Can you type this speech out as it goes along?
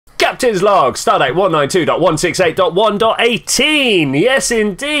Captain's log, stardate 192.168.1.18. Yes,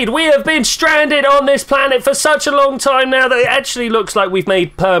 indeed. We have been stranded on this planet for such a long time now that it actually looks like we've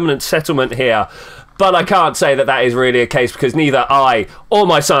made permanent settlement here. But I can't say that that is really a case because neither I or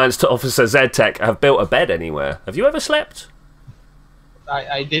my science officer ZTech have built a bed anywhere. Have you ever slept?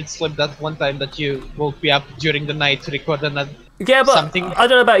 I did sleep that one time that you woke me up during the night to record something. I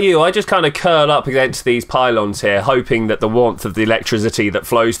don't know about you. I just kind of curl up against these pylons here, hoping that the warmth of the electricity that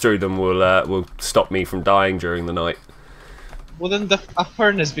flows through them will stop me from dying during the night. Wouldn't a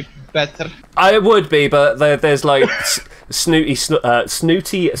furnace be better? It would be, but there's like snooty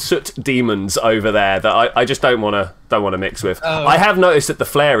soot demons over there that I just don't want to mix with. Oh. I have noticed that the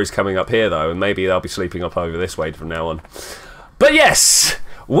flare is coming up here though, and maybe they'll be sleeping up over this way from now on. But yes,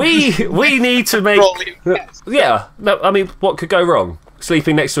 we need to make. Yeah, no, I mean, what could go wrong?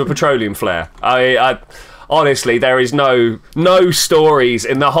 Sleeping next to a petroleum flare. I honestly, there is no stories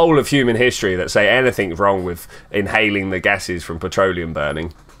in the whole of human history that say anything wrong with inhaling the gases from petroleum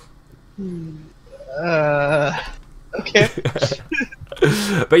burning. Okay.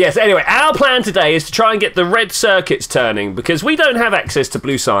 But yes, anyway, our plan today is to try and get the red circuits turning because we don't have access to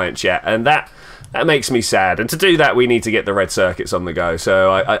blue science yet, and that makes me sad. And to do that, we need to get the red circuits on the go.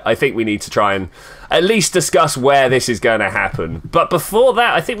 So I think we need to try and at least discuss where this is going to happen. But before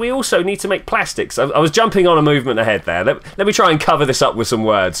that, I think we also need to make plastics. I was jumping on a movement ahead there. Let me try and cover this up with some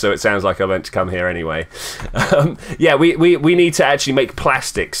words so it sounds like I meant to come here anyway. Yeah, we need to actually make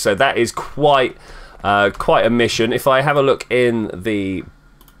plastics. So that is quite a mission. If I have a look in the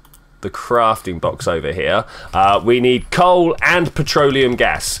crafting box over here, we need coal and petroleum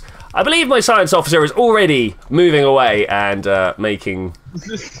gas. I believe my science officer is already moving away and making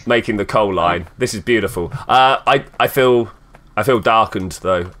the coal line. This is beautiful. I feel darkened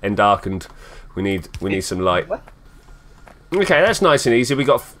though, and darkened. We need some light. Okay, that's nice and easy. We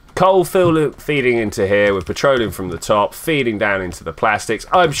got coal feeding into here with petroleum from the top, feeding down into the plastics.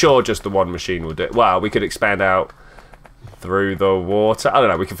 I'm sure just the one machine will do it. Wow, we could expand out through the water. I don't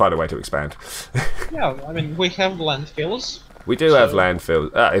know. We can find a way to expand. Yeah, I mean we have landfills. We do have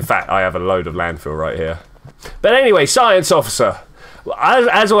landfill. In fact, I have a load of landfill right here. But anyway, science officer.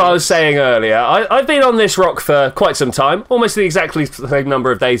 As what I was saying earlier, I've been on this rock for quite some time. Almost the exactly same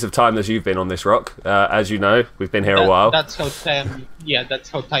number of days of time as you've been on this rock. As you know, we've been here a while. That's how time. Yeah, that's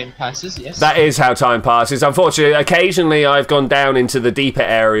how time passes. Yes. That is how time passes. Unfortunately, occasionally I've gone down into the deeper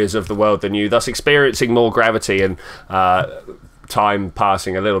areas of the world than you, thus experiencing more gravity and time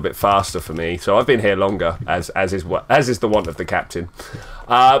passing a little bit faster for me. So I've been here longer, as is the want of the captain.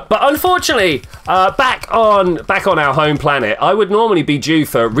 But unfortunately, back on our home planet, I would normally be due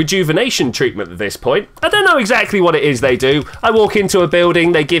for rejuvenation treatment at this point. I don't know exactly what it is they do. I walk into a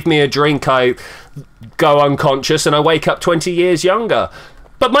building, they give me a drink, I go unconscious, and I wake up 20 years younger.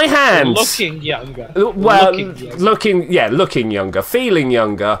 But my hands... Looking younger. Well, looking younger, feeling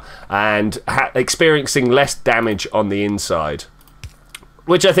younger, and experiencing less damage on the inside.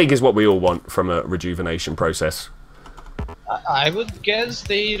 Which I think is what we all want from a rejuvenation process. I would guess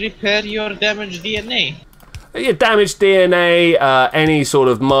they repair your damaged DNA. Yeah, damaged DNA, any sort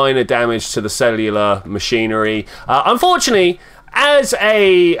of minor damage to the cellular machinery. Unfortunately, as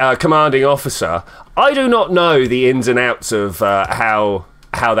a commanding officer, I do not know the ins and outs of how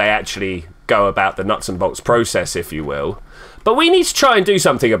they actually go about the nuts and bolts process, if you will. But we need to try and do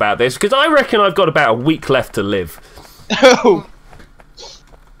something about this, because I reckon I've got about a week left to live. Oh.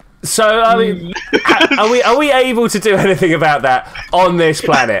 So, I mean, are we able to do anything about that on this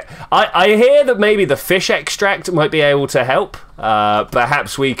planet? I hear that maybe the fish extract might be able to help.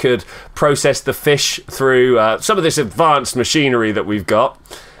 Perhaps we could process the fish through some of this advanced machinery that we've got.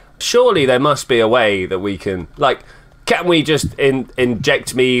 Surely there must be a way that we can, like, can we just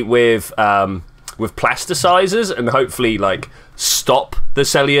inject me with plasticizers and hopefully, like, stop the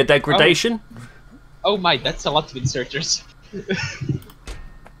cellular degradation? Oh my, that's a lot of inserters.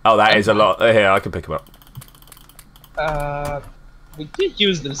 Oh, that is a lot. Here, I can pick them up. We did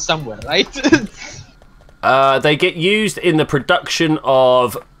use them somewhere, right? They get used in the production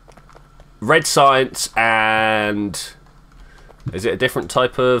of red science and... Is it a different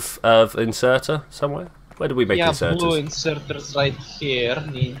type of inserter somewhere? Where do we make inserters? Yeah, blue inserters right here.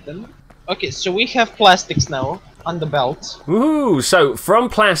 Need them. Okay, so we have plastics now on the belt. Woohoo! So, from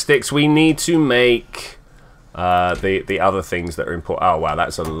plastics, we need to make... the other things that are important. Oh wow,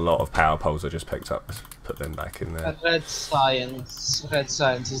 that's a lot of power poles I just picked up. Let's put them back in there. Red science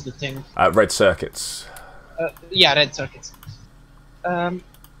is the thing. Red circuits. Yeah, red circuits.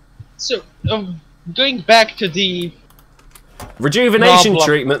 So going back to the rejuvenation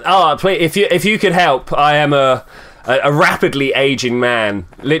treatment. Oh, please, if you could help, I am a a rapidly aging man.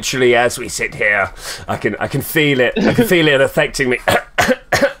 Literally, as we sit here, I can feel it. I can feel it affecting me.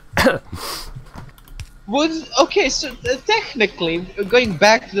 Okay, so technically, going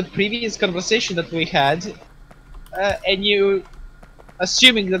back to the previous conversation that we had, and you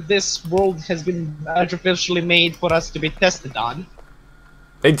assuming that this world has been artificially made for us to be tested on.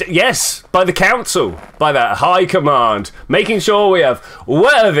 Yes, by the council, by the high command, making sure we have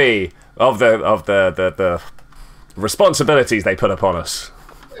worthy of the responsibilities they put upon us.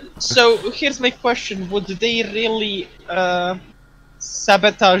 So here's my question: would they really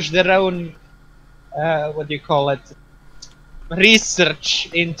sabotage their own, what do you call it, research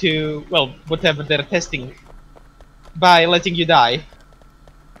into, well, whatever they're testing, by letting you die?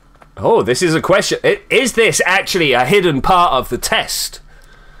 Oh, this is a question. Is this actually a hidden part of the test?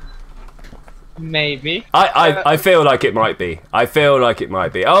 Maybe. I feel like it might be. I feel like it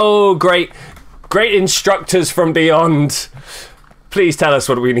might be. Oh, great instructors from beyond. Please tell us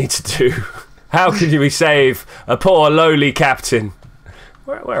what we need to do. How can we save a poor lowly captain?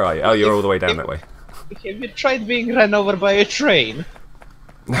 Where are you? Oh, you're all the way down that way. Have you tried being run over by a train?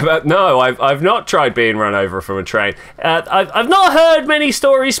 No, I've not tried being run over from a train. I've not heard many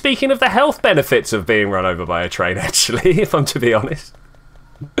stories speaking of the health benefits of being run over by a train, actually, if I'm to be honest.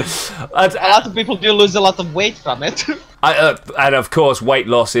 A lot of people do lose a lot of weight from it. And of course, weight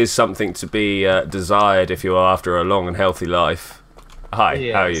loss is something to be desired if you are after a long and healthy life. Hi,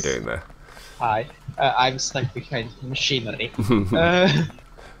 yes. How are you doing there? Hi, I'm stuck behind machinery.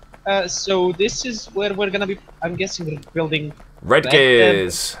 So this is where we're gonna be, I'm guessing, we're building... Red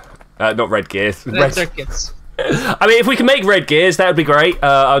gears. Not red gears. Red circuits. I mean, if we can make red gears, that would be great.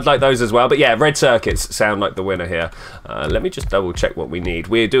 I'd like those as well. But yeah, red circuits sound like the winner here. Let me just double check what we need.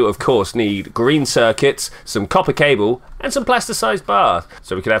 We do, of course, need green circuits, some copper cable, and some plasticized bars.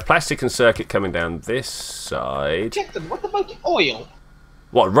 So we can have plastic and circuit coming down this side. Captain, what about oil?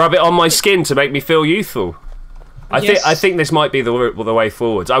 What, rub it on my skin to make me feel youthful? I think this might be the way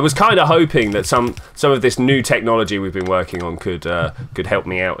forwards. I was kind of hoping that some of this new technology we've been working on could help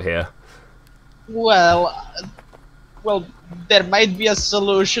me out here. Well, there might be a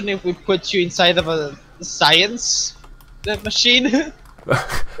solution if we put you inside of a science machine.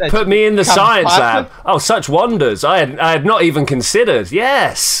 Put me in the science lab. Oh, such wonders! I had not even considered.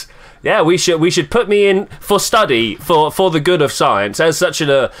 Yes. Yeah, we should put me in for study for the good of science. As such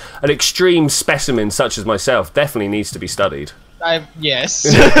an extreme specimen such as myself definitely needs to be studied. Yes.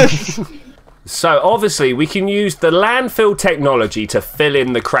 So obviously we can use the landfill technology to fill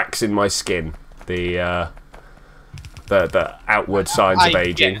in the cracks in my skin, the outward signs of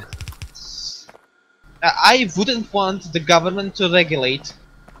aging. I wouldn't want the government to regulate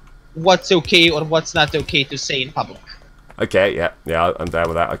what's okay or what's not okay to say in public. Okay, yeah, I'm down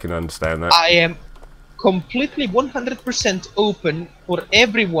with that. I can understand that. I am completely 100% open for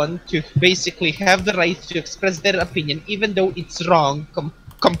everyone to basically have the right to express their opinion, even though it's wrong,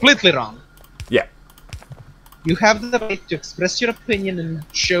 completely wrong. Yeah. You have the right to express your opinion and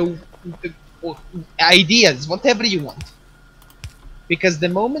show ideas, whatever you want. Because the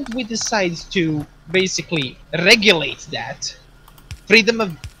moment we decide to basically regulate that, freedom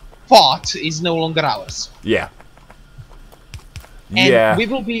of thought is no longer ours. Yeah. And we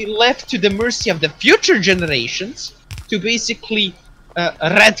will be left to the mercy of the future generations to basically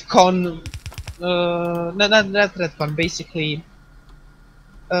retcon, no, not retcon, basically,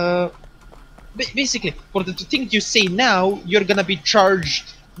 basically, for the things you say now, you're gonna be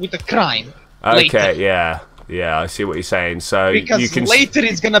charged with a crime. Okay, later. yeah, I see what you're saying. So because you can later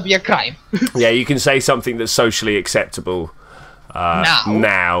it's gonna be a crime. Yeah, you can say something that's socially acceptable.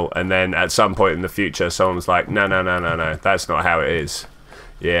 Now, and then at some point in the future, someone's like, no, that's not how it is.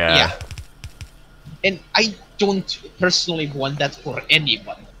 Yeah. And I don't personally want that for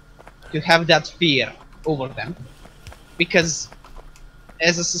anyone, to have that fear over them, because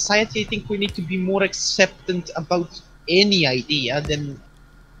as a society, I think we need to be more acceptant about any idea than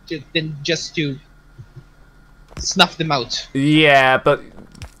just to snuff them out. Yeah, but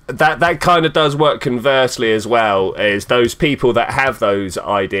that kind of does work conversely as well, is those people that have those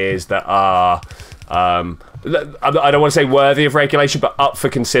ideas that are I don't want to say worthy of regulation, but up for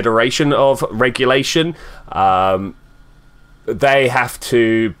consideration of regulation, they have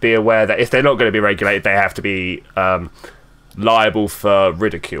to be aware that if they're not going to be regulated, they have to be liable for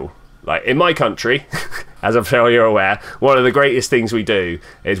ridicule. Like in my country, as I'm sure you're aware, one of the greatest things we do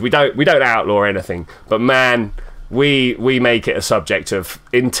is we don't outlaw anything, but man, we make it a subject of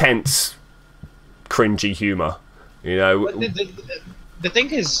intense, cringy humour. You know. The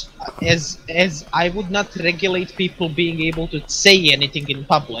thing is, as I would not regulate people being able to say anything in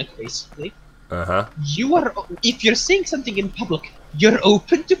public, basically. you are, if you're saying something in public, you're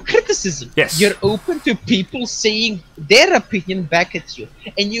open to criticism. Yes. You're open to people saying their opinion back at you.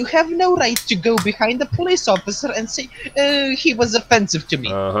 And you have no right to go behind a police officer and say, he was offensive to me.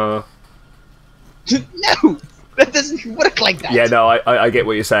 No! That doesn't work like that. Yeah, no, I get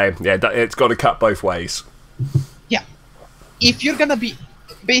what you're saying. Yeah, it's got to cut both ways. Yeah. If you're gonna be...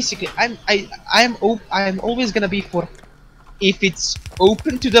 Basically, I'm always gonna be for... If it's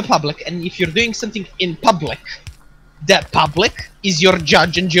open to the public, and if you're doing something in public, the public is your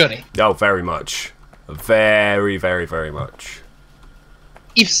judge and jury. Oh, very much. Very, very, very much.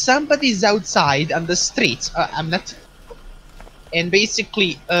 If somebody's outside on the streets, I'm not... And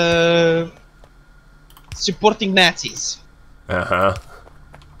basically, supporting Nazis.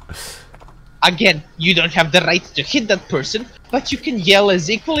 Again, you don't have the right to hit that person, but you can yell as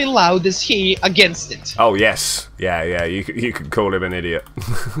equally loud as he against it. Oh yes, yeah. You can call him an idiot.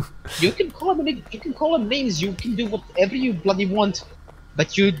 You can call him you can call him names. You can do whatever you bloody want,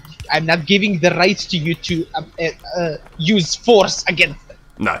 but I'm not giving the right to you to use force against them.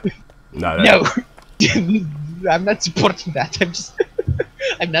 No. I'm not supporting that.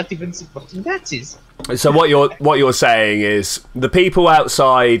 I'm not even supporting Nazis. So what you're saying is the people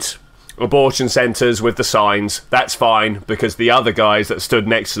outside abortion centres with the signs, that's fine, because the other guys that stood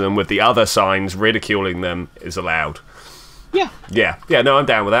next to them with the other signs ridiculing them is allowed. Yeah, no, I'm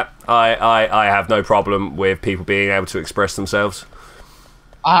down with that. I have no problem with people being able to express themselves.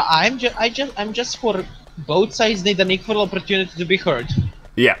 I'm just for both sides need an equal opportunity to be heard.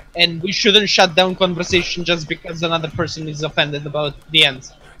 Yeah. And we shouldn't shut down conversation just because another person is offended about the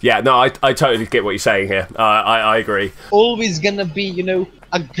answer. Yeah, no, I totally get what you're saying here. I agree. Always gonna be,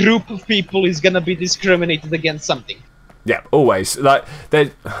 a group of people is gonna be discriminated against something. Yeah, always. Like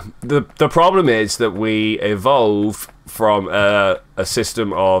the problem is that we evolve from a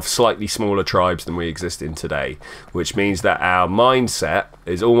system of slightly smaller tribes than we exist in today, which means that our mindset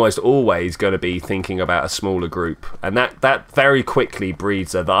is almost always going to be thinking about a smaller group, and that very quickly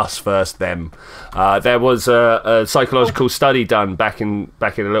breeds a us first them. There was a psychological study done back in a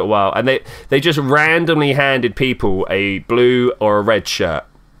little while, and they just randomly handed people a blue or a red shirt.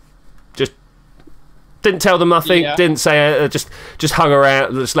 Didn't tell them nothing. Yeah. Didn't say. Just hung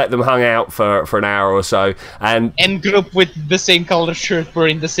around. Just let them hung out for an hour or so. And group with the same color shirt were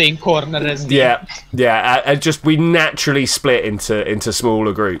in the same corner as the. Yeah. And just we naturally split into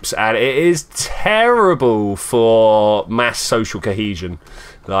smaller groups, and it is terrible for mass social cohesion.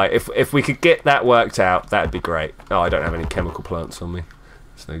 Like if we could get that worked out, that'd be great. Oh, I don't have any chemical plants on me.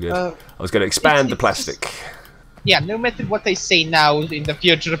 It's no good. I was going to expand the plastic. Yeah. No matter what I say now, in the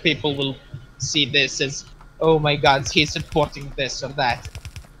future, people will see this as, oh my god, he's supporting this or that,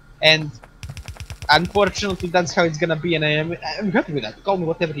 and unfortunately that's how it's gonna be, and I'm happy with that. Call me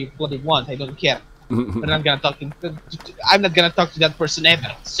whatever you bloody want, I don't care. But I'm not gonna talk to that person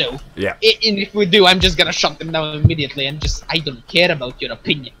ever, so yeah. And if we do, I'm just gonna shut them down immediately, and I don't care about your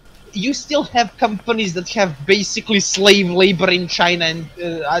opinion. You still have companies that have basically slave labor in China and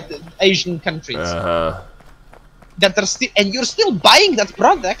Asian countries that are still, and you're still buying that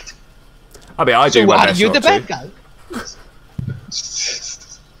product. I mean, I do. So are you the bad guy?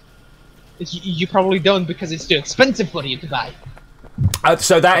 You probably don't, because it's too expensive for you to buy.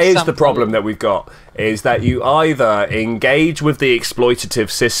 So that is the problem that we've got, is that you either engage with the exploitative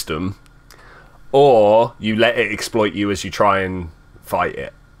system, or you let it exploit you as you try and fight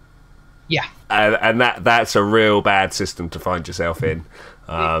it. Yeah. And that's a real bad system to find yourself in.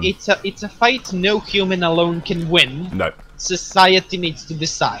 It's a fight no human alone can win. No. Society needs to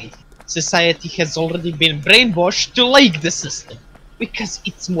decide. Society has already been brainwashed to like the system, because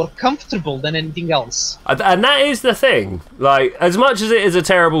it's more comfortable than anything else. And that is the thing. Like, as much as it is a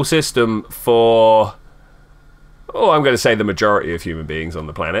terrible system for, I'm going to say the majority of human beings on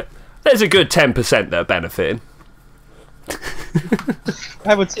the planet, there's a good 10% that are benefiting.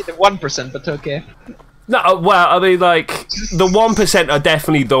 I would say the 1%, but okay. No, well, I mean, like, the 1% are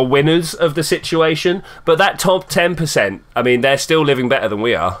definitely the winners of the situation, but that top 10%, I mean, they're still living better than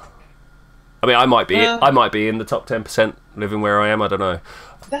we are. I mean, I might be in the top 10% living where I am. I don't know.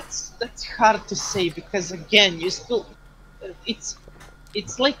 That's hard to say, because again, you still, it's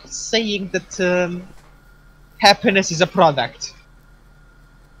like saying that happiness is a product.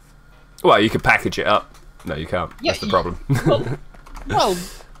 Well, you can package it up. No, you can't. Yeah, that's the problem. well,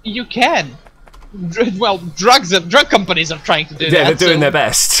 you can. Well, drug companies are trying to do that. Yeah, they're doing their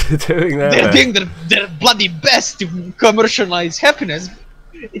best. They're doing their bloody best to commercialize happiness.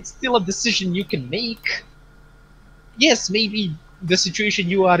 It's still a decision you can make. Yes, maybe the situation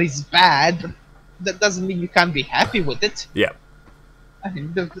you are is bad, but that doesn't mean you can't be happy with it. Yeah. I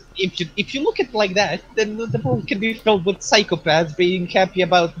mean, if you look at it like that, then the world can be filled with psychopaths being happy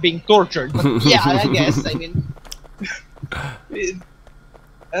about being tortured. But yeah, I guess. I mean,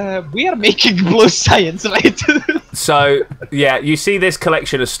 we are making blue science, right? So yeah, you see this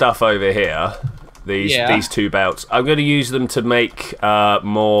collection of stuff over here. These two belts. I'm going to use them to make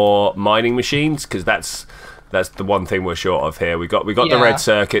more mining machines because that's the one thing we're short of here. We got the red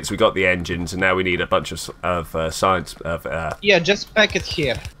circuits, we got the engines, and now we need a bunch of science. Yeah, just pack it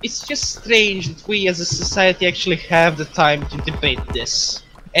here. It's just strange that we as a society actually have the time to debate this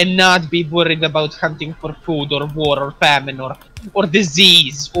and not be worried about hunting for food or war or famine or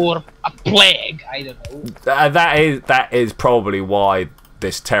disease or a plague. I don't know. That is probably why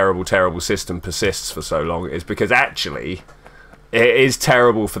this terrible system persists for so long. Is because actually it is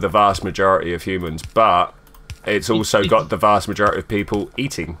terrible for the vast majority of humans, but it's also got the vast majority of people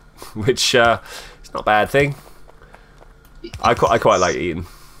eating, which it's not a bad thing. I quite like eating.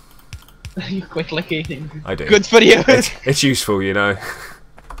 You quite like eating. I do. Good for you. It's useful, you know.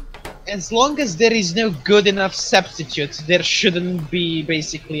 As long as there is no good enough substitute, there shouldn't be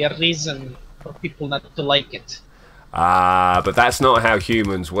basically a reason for people not to like it. But that's not how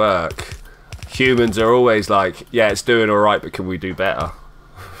humans work. Humans are always like, yeah, it's doing alright, but can we do better?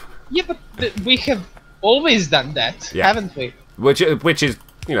 Yeah, but we have always done that, haven't we? Which is,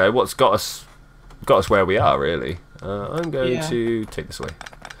 you know, what's got us where we are, really. I'm going to take this away.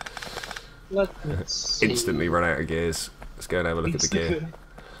 Let's see. Instantly run out of gears. Let's go and have a look at the gear.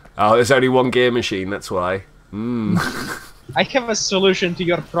 Oh, there's only one gear machine, that's why. I have a solution to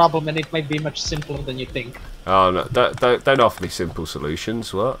your problem, and it might be much simpler than you think. Oh no! Don't offer me simple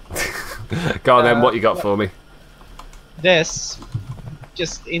solutions. What? Go on then. What you got for me? This.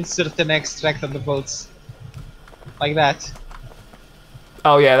 Just insert an extract on the boats, like that.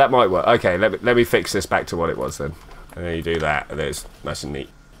 Oh yeah, that might work. Okay, let me fix this back to what it was then. And then you do that, and it's nice and neat.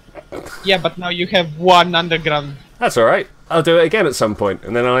 Yeah, but now you have one underground. That's all right. I'll do it again at some point,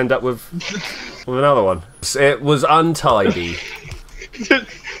 and then I'll end up with another one. It was untidy.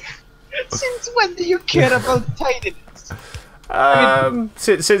 Since when do you care about tidiness?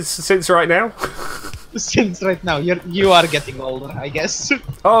 Since right now. Since right now, you are getting older, I guess.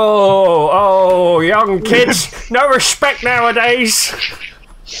 Oh, young kids, no respect nowadays.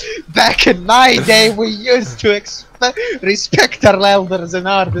 Back in my day, we used to respect our elders and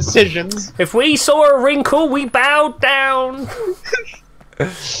our decisions. If we saw a wrinkle, we bowed down.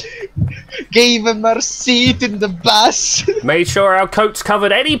 Gave him our seat in the bus. Made sure our coats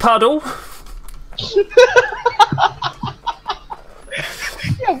covered any puddle.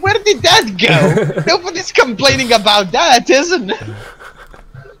 Yeah, where did that go? Nobody's complaining about that, isn't it?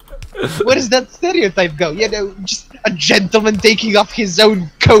 Where does that stereotype go? You know, just a gentleman taking off his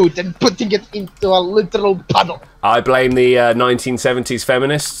own coat and putting it into a literal puddle. I blame the 1970s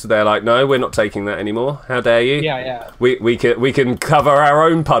feminists. They're like, no, we're not taking that anymore. How dare you? Yeah. We can cover our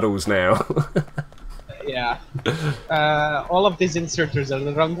own puddles now. Yeah. All of these inserters are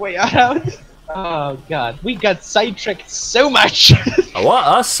the wrong way around. Oh god, we got sidetracked so much. What?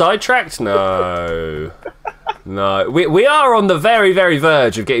 Us sidetracked? No. No. We are on the very, very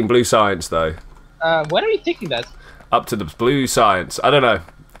verge of getting blue science, though. Where are you taking that? Up to the blue science. I don't know.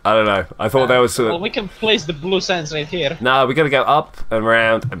 I thought there was... Well, we can place the blue science right here. No, we got to go up and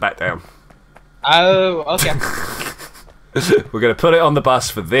round and back down. Oh, okay. We're going to put it on the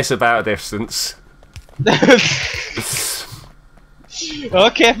bus for this about distance.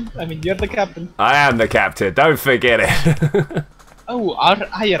 Okay, I mean, you're the captain. I am the captain, don't forget it. Oh, our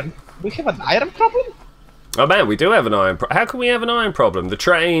iron. We have an iron problem? Oh man, we do have an iron problem. How can we have an iron problem? The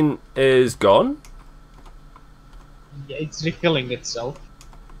train is gone? Yeah, it's refilling itself.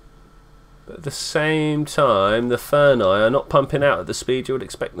 But at the same time, the Ferni are not pumping out at the speed you would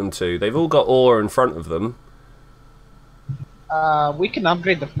expect them to. They've all got ore in front of them. We can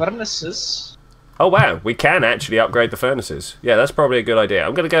upgrade the furnaces. Oh wow, we can actually upgrade the furnaces. Yeah, that's probably a good idea.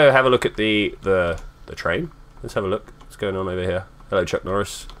 I'm going to go have a look at the train. Let's have a look. What's going on over here? Hello, Chuck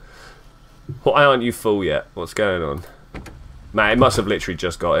Norris. Why aren't you full yet? What's going on? Man, it must have literally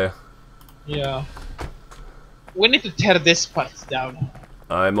just got here. Yeah. We need to tear this part down.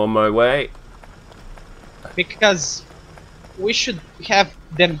 I'm on my way. Because we should have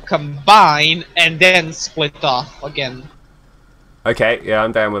them combine and then split off again. Okay, yeah,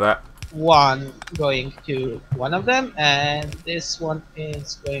 I'm down with that. One going to one of them, and this one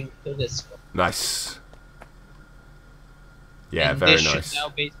is going to this one. Nice. Yeah, and very this nice. Should now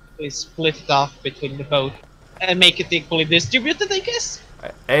basically split it off between the both and make it equally distributed, I guess.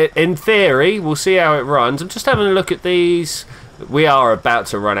 In theory, we'll see how it runs. I'm just having a look at these. We are about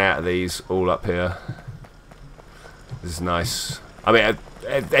to run out of these all up here. This is nice. I mean,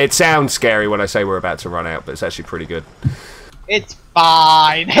 it sounds scary when I say we're about to run out, but it's actually pretty good. It's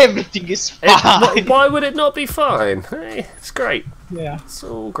fine. Everything is fine. Why would it not be fine? Hey, it's great. Yeah. It's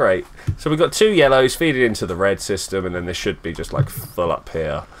all great. So we've got 2 yellows feeding into the red system, and then there should be just like full up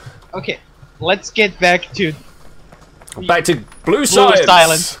here. Okay, let's get back to blue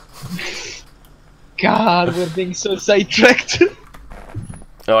science. God, we're being so sidetracked.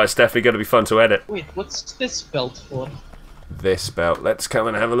 Oh, it's definitely going to be fun to edit. Wait, what's this belt for? This belt. Let's come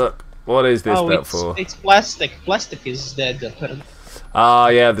and have a look. What is this belt for? It's plastic. Plastic is dead, apparently. Ah,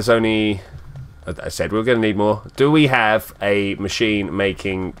 yeah, there's only... I said we were going to need more. Do we have a machine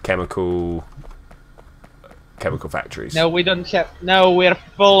making chemical factories? No, we don't have... No, we're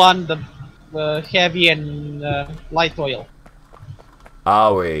full on the heavy and light oil.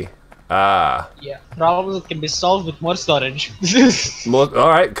 Are we? Ah. Yeah, problems can be solved with more storage.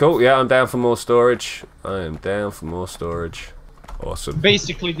 Alright, cool. Yeah, I'm down for more storage. I am down for more storage. Awesome.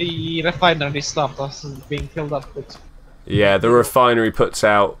 Basically, the refinery stopped us being filled up with... Yeah, the refinery puts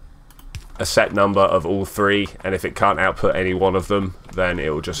out a set number of all 3, and if it can't output any one of them, then it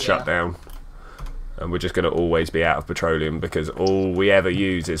will just shut down. And we're just going to always be out of petroleum, because all we ever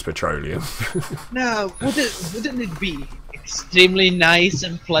use is petroleum. No, wouldn't it be extremely nice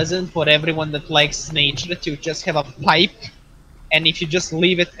and pleasant for everyone that likes nature to just have a pipe, and if you just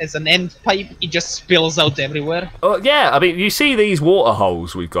leave it as an end pipe, it just spills out everywhere? Oh yeah, I mean, you see these water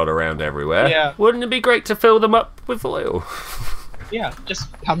holes we've got around everywhere. Yeah. Wouldn't it be great to fill them up with oil? Yeah,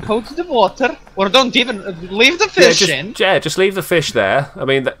 just pump out the water, or don't even leave the fish in. Yeah, just leave the fish there. I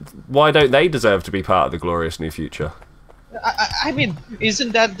mean, why don't they deserve to be part of the glorious new future? I mean,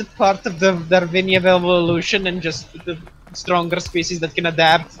 isn't that the part of the Darwinian evolution, and just the stronger species that can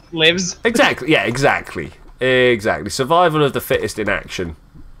adapt lives? Exactly. Yeah, exactly. Exactly. Survival of the fittest in action.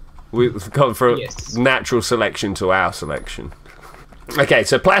 We've gone from natural selection to our selection. Okay,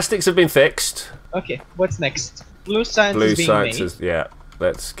 so plastics have been fixed. Okay, what's next? Blue science is being made. Yeah,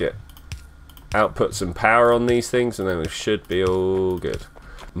 let's get output some power on these things, and then we should be all good.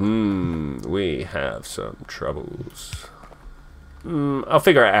 We have some troubles. I'll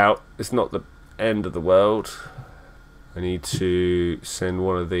figure it out. It's not the end of the world. I need to send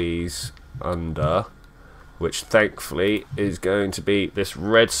one of these under, which thankfully is going to be this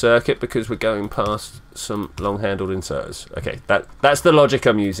red circuit, because we're going past some long-handled inserters. Okay, that's the logic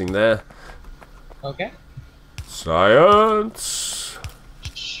I'm using there. Okay. Science!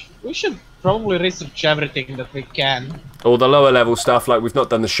 We should probably research everything that we can. All the lower level stuff, like we've not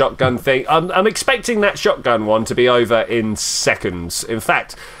done the shotgun thing. I'm expecting that shotgun one to be over in seconds. In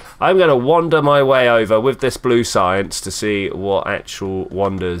fact, I'm going to wander my way over with this blue science to see what actual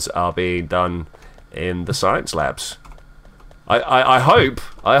wonders are being done in the science labs. I hope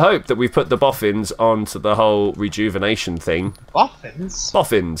that we've put the boffins onto the whole rejuvenation thing. Boffins?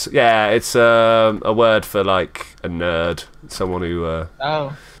 Boffins, yeah, it's a word for like a nerd, someone who.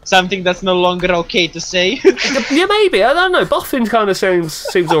 Oh, something that's no longer okay to say. Yeah, maybe, I don't know. Boffins kind of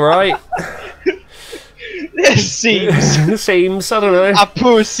seems all right. Seems, I don't know.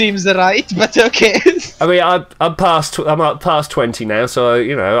 Apu seems right, but okay. I mean, I'm past 20 now, so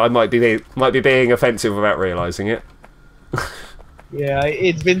you know I might be being offensive without realising it. Yeah,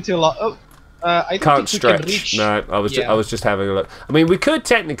 it's been too long. Oh, I can't stretch. No, I was just having a look. I mean, we could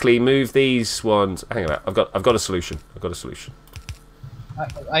technically move these ones. Hang on, I've got a solution.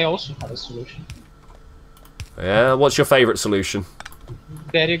 I also have a solution. Yeah, what's your favourite solution?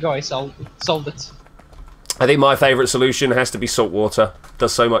 There you go. I solved it. I think my favourite solution has to be salt water.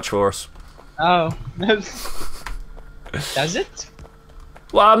 Does so much for us. Oh. Does it?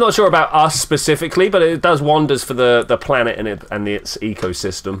 Well, I'm not sure about us specifically, but it does wonders for the planet and its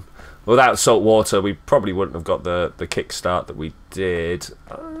ecosystem. Without salt water, we probably wouldn't have got the kickstart that we did.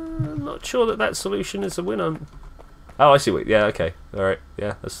 I'm not sure that solution is a winner. Oh, I see. Yeah, okay. All right.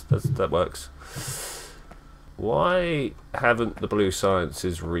 Yeah, that works. Why haven't the blue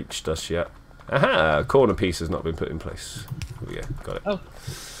sciences reached us yet? Aha! Corner piece has not been put in place. Here we go. Got it. Oh.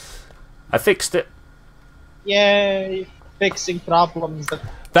 I fixed it. Yay! Fixing problems.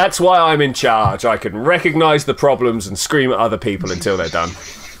 That's why I'm in charge. I can recognise the problems and scream at other people until they're done.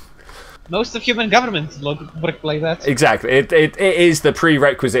 Most of human government work like that. Exactly. It is the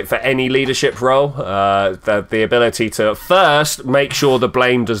prerequisite for any leadership role. The ability to first make sure the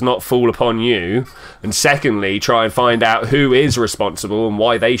blame does not fall upon you, and secondly, try and find out who is responsible and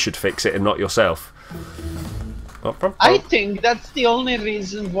why they should fix it and not yourself. I think that's the only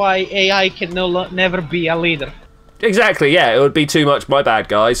reason why AI can never be a leader. Exactly, yeah, it would be too much my bad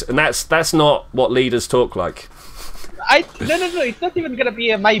guys, and that's not what leaders talk like. No, it's not even gonna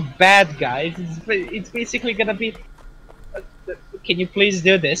be my bad guys. It's basically gonna be can you please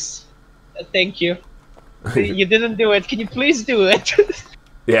do this? Thank you. You didn't do it. Can you please do it?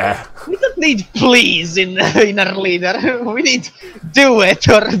 Yeah. We don't need please in our leader. We need do it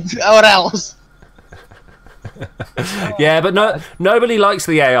or else. Yeah, but nobody likes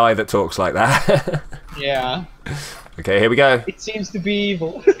the AI that talks like that. Yeah. Okay, here we go. It seems to be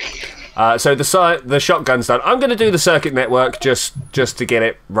evil. So the shotgun's done. I'm going to do the circuit network just to get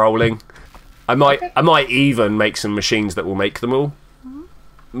it rolling. I might even make some machines that will make them all.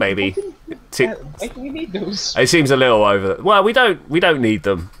 Maybe. We need those. It seems a little over. Well, we don't need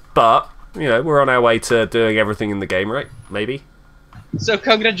them, but you know we're on our way to doing everything in the game, right? Maybe. So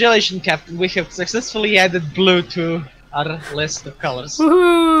congratulations, Captain. We have successfully added blue to our list of colors.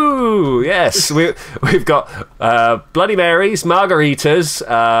 Woohoo! Yes, we've got Bloody Marys, margaritas.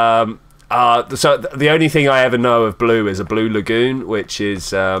 So the only thing I ever know of blue is a Blue Lagoon, which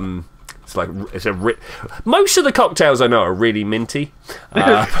is most of the cocktails I know are really minty.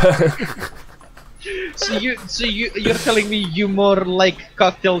 So you're telling me you more like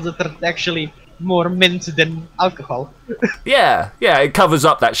cocktails that are actually more mint than alcohol? Yeah, it covers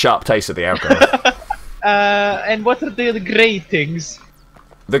up that sharp taste of the alcohol. And what are the grey things?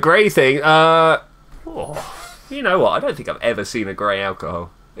 The grey thing, you know what? I don't think I've ever seen a grey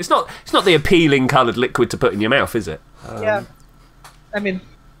alcohol. It's not the appealing coloured liquid to put in your mouth, is it? Yeah, I mean,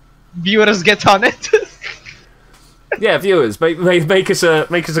 viewers get on it. Yeah, viewers, make us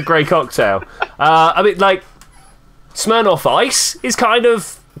a grey cocktail. I mean, like Smirnoff Ice is kind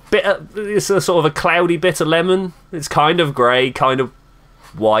of bitter. It's a sort of a cloudy bitter lemon. It's kind of grey, kind of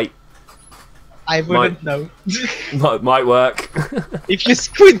white. I wouldn't know. Might work. If you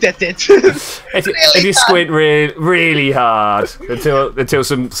squint at it. If you squint really hard until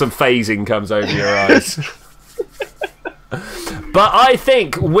some phasing comes over your eyes. But I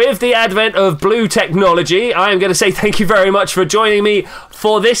think with the advent of blue technology, I am going to say thank you very much for joining me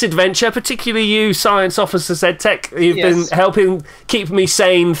for this adventure, particularly you, Science Officer ZedTech. You've been helping keep me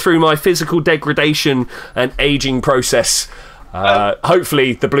sane through my physical degradation and aging process.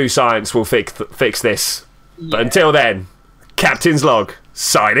 Hopefully the blue science will fix this. Yeah. But until then, Captain's Log,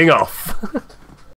 signing off.